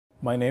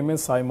My name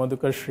is Sai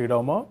Madhukar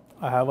Sreerama.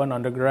 I have an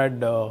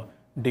undergrad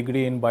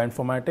degree in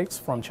Bioinformatics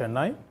from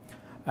Chennai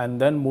and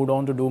then moved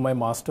on to do my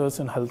master's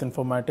in Health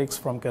Informatics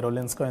from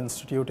Karolinska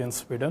Institute in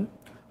Sweden,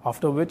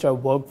 after which I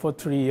worked for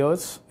 3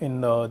 years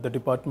in the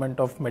Department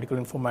of Medical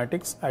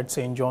Informatics at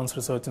St. John's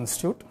Research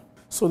Institute.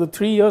 So the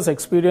 3 years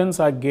experience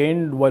I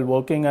gained while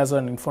working as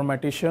an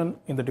informatician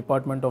in the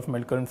Department of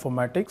Medical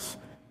Informatics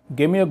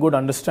gave me a good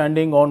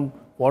understanding on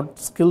what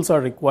skills are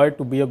required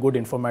to be a good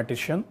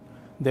informatician.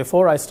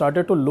 Therefore, I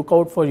started to look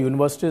out for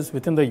universities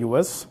within the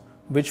US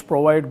which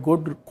provide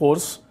good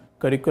course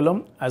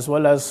curriculum as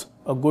well as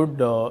a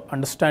good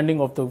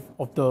understanding of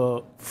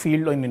the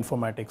field in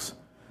informatics.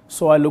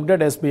 So I looked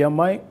at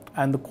SBMI,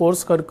 and the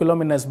course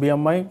curriculum in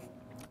SBMI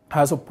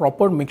has a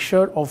proper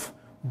mixture of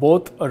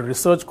both a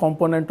research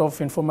component of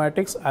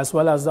informatics as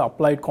well as the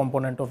applied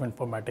component of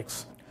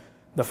informatics.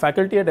 The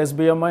faculty at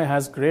SBMI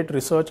has great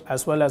research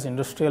as well as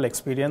industrial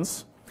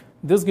experience.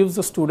 This gives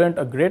the student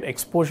a great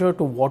exposure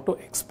to what to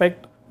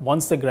expect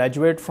once they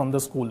graduate from the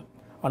school.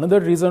 Another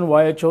reason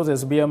why I chose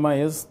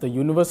SBMI is the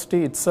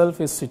university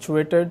itself is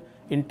situated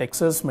in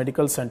Texas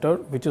Medical Center,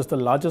 which is the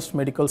largest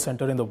medical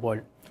center in the world.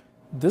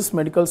 This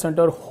medical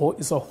center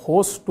is a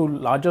host to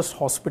largest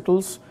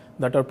hospitals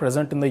that are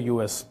present in the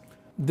US.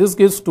 This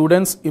gives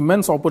students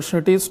immense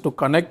opportunities to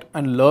connect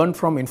and learn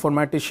from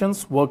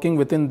informaticians working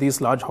within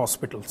these large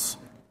hospitals.